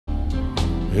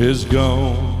is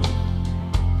gone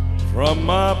from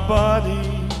my body,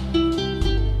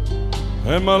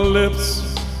 and my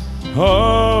lips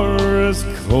are as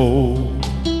cold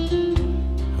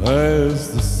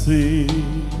as the sea.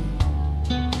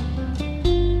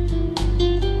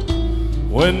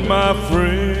 When my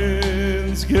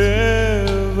friends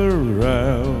gather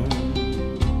round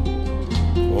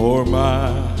for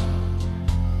my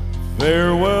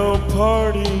farewell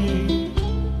party,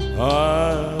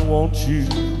 I want you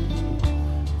to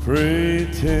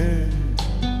pretend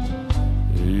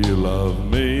you love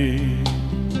me.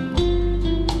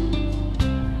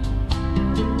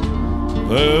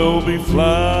 There'll be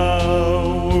flowers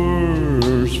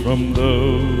from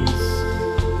those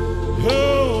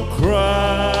who'll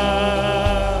cry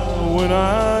when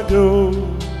I go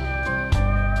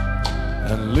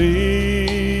and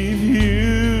leave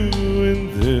you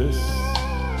in this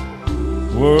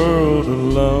world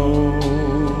alone.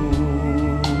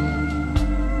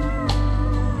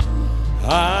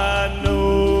 I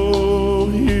know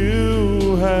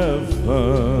you have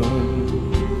fun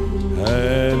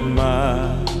at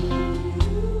my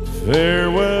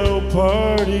farewell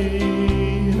party.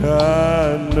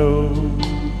 I know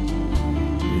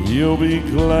you'll be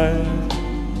glad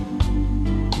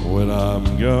when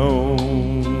I'm gone.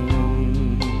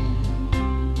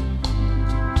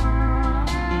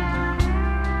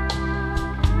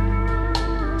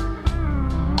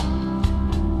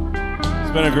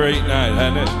 It's been a great night,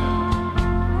 hasn't it?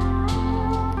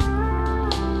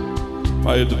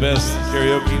 Probably the best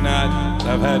karaoke night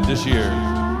I've had this year.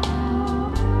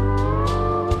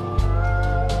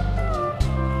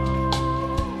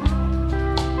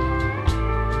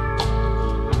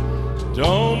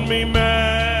 Don't be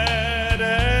mad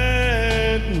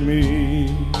at me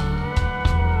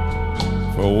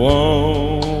for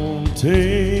wanting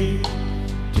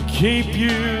to keep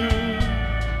you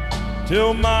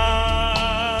till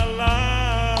my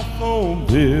life on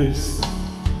this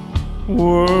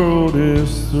world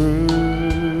is through.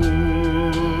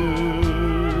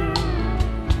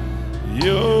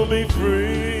 You'll be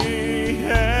free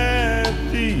at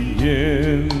the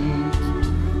end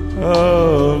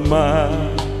of my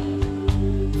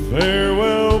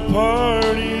farewell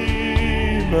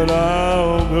party, but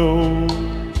I'll go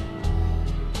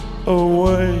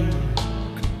away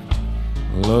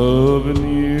loving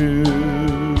you.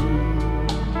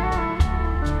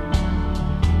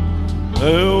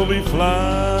 There'll be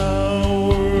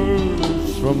flowers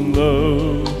from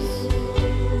those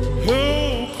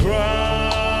who'll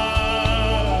cry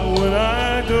when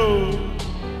I go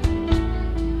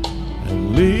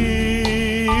and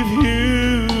leave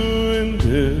you in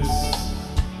this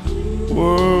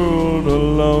world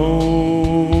alone.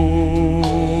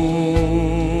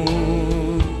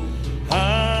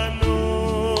 I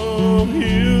know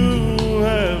you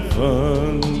have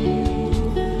fun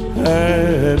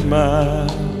at my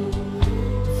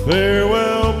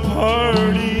farewell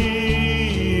party.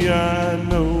 I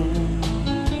know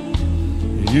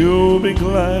you'll be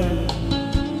glad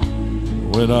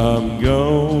when I'm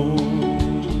gone.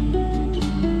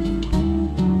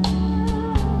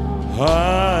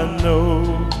 I know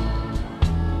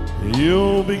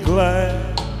you'll be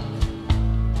glad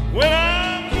when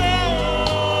I'm gone.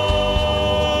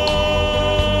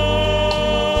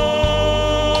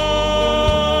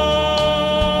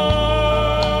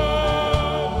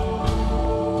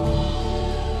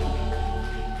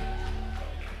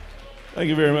 Thank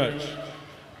you very much.